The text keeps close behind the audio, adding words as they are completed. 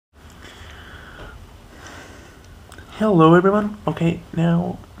Hello everyone. Okay,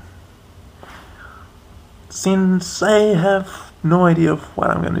 now since I have no idea of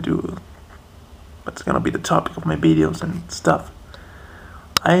what I'm gonna do, what's gonna be the topic of my videos and stuff,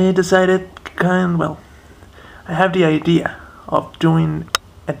 I decided I have the idea of doing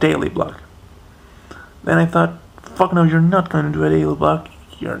a daily vlog. Then I thought, fuck no, you're not gonna do a daily vlog.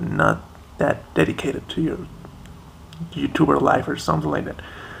 You're not that dedicated to your YouTuber life or something like that.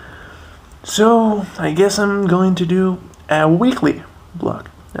 So I guess I'm going to do a weekly vlog.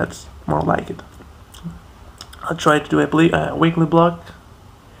 That's more like it. I'll try to do a weekly vlog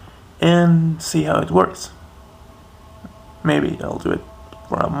and see how it works. Maybe I'll do it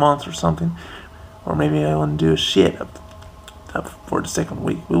for a month or something, or maybe I won't do shit up for the second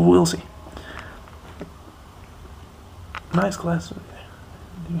week. We'll see. Nice glasses.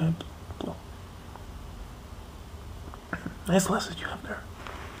 Do you have? Well, nice glasses you have there.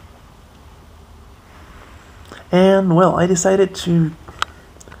 And well, I decided to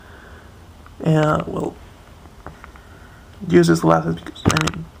use these glasses because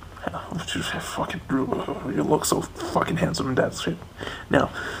fucking you look so fucking handsome in that shit. Now,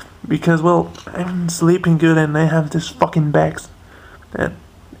 because well, I'm sleeping good and I have these fucking bags that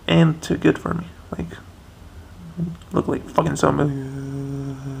ain't too good for me. Like, look like fucking zombie.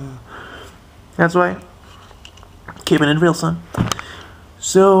 That's why, keeping it real, son.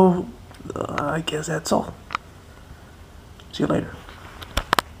 So, I guess that's all. See you later.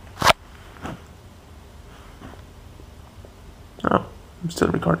 Oh, I'm still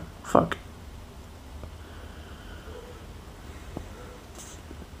recording. Fuck.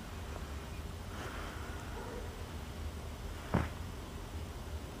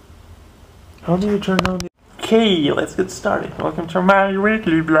 How do you turn on the... Okay, let's get started. Welcome to my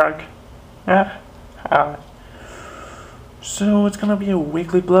weekly vlog. So it's gonna be a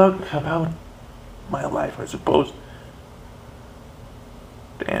weekly vlog about my life, I suppose.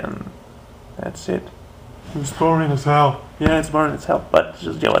 And that's it. It's boring as hell. Yeah, it's boring as hell, but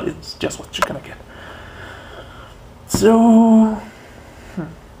it's just what you're gonna get. So,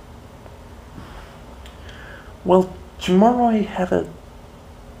 well, tomorrow I have a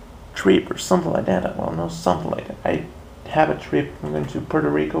trip or something like that. Well, no, something like that. I have a trip. I'm going to Puerto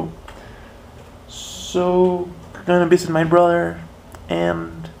Rico. So, I'm gonna visit my brother,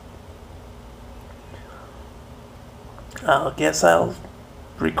 and I guess I'll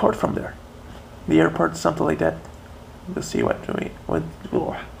record from there. The airport, something like that. We'll see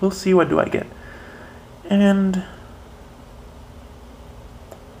we'll see what do I get. And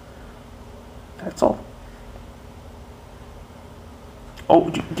that's all.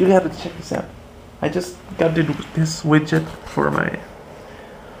 Oh, you gotta check this out. I just got this widget for my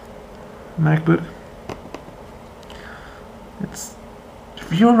MacBook.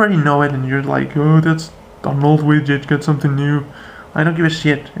 If you already know it and you're like, oh, that's an old widget, get something new. I don't give a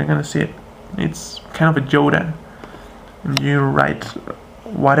shit. You're gonna see it. It's kind of a Yoda, and you write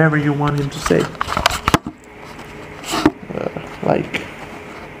whatever you want him to say. Like,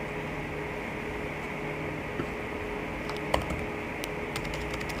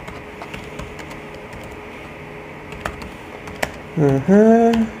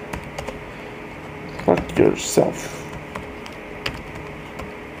 fuck yourself.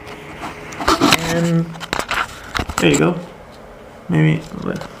 And there you go. Maybe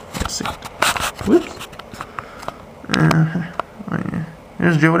let's see. Whoops.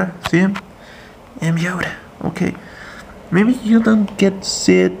 There's Yoda. See him? I'm Yoda. Okay. Maybe you don't get to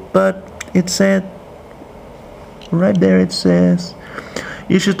see it, but it said right there. It says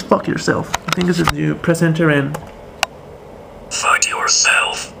you should fuck yourself. I think this is you. Press enter and fuck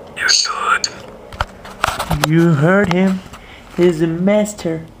yourself. You should. You heard him. He's a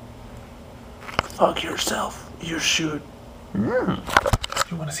master. Fuck yourself. You should.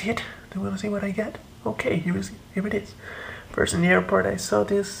 You wanna see it? Do you wanna see what I get? Okay, here it is. First in the airport I saw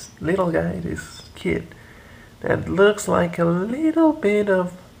this little guy, this kid, that looks like a little bit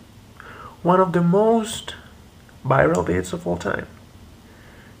of one of the most viral bits of all time.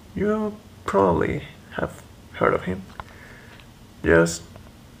 You probably have heard of him. Just,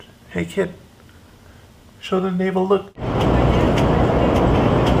 hey kid, show the navel look.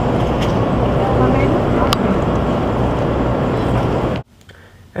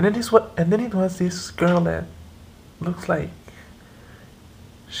 And then it was this girl that looks like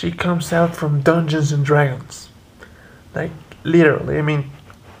she comes out from Dungeons and Dragons. Like, literally, I mean,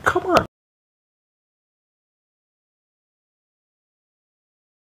 come on.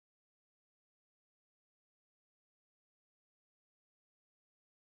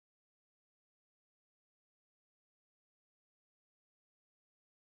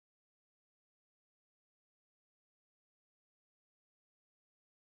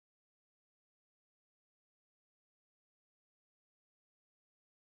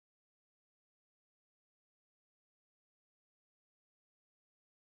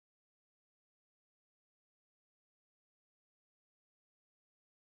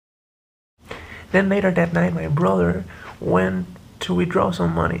 Then later that night, my brother went to withdraw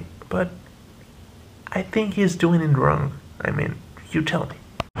some money, but I think he's doing it wrong. I mean, you tell me.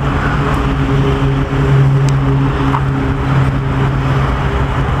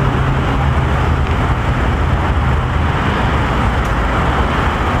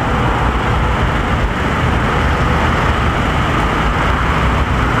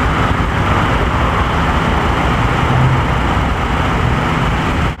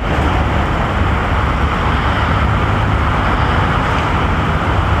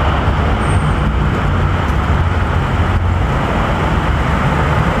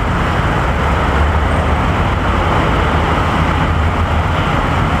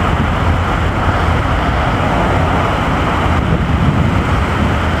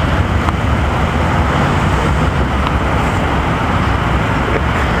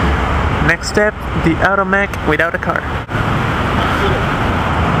 Next step, the automac without a car.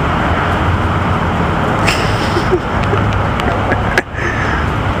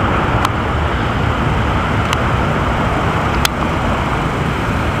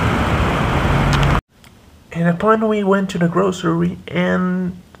 And upon we went to the grocery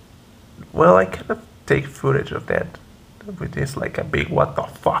and, well, I kind of take footage of that, which is like a big what the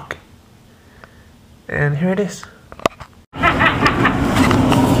fuck. And here it is.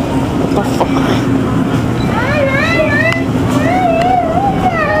 What the fuck?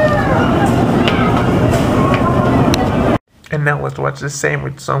 And now let's watch the same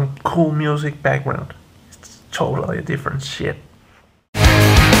with some cool music background. It's totally different shit. Television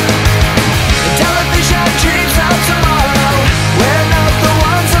dreams of tomorrow. We're not the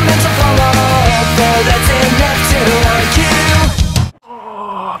ones I'm meant to follow. For that's enough to argue.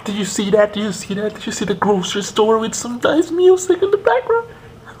 Oh, did you see that? Did you see that? Did you see the grocery store with some nice music in the background?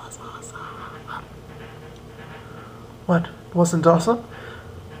 What? Wasn't awesome?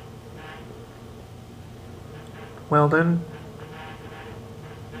 Well then,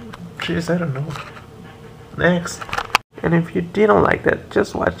 jeez, I don't know. Next. And if you didn't like that,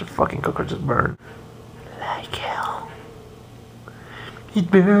 just watch the fucking cockroaches burn. Like hell. It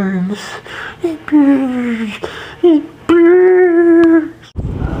burns. It burns. It burns.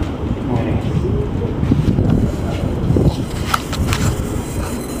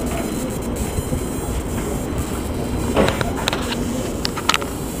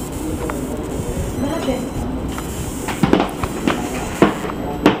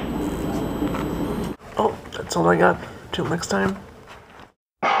 Oh, that's all I got. Till next time.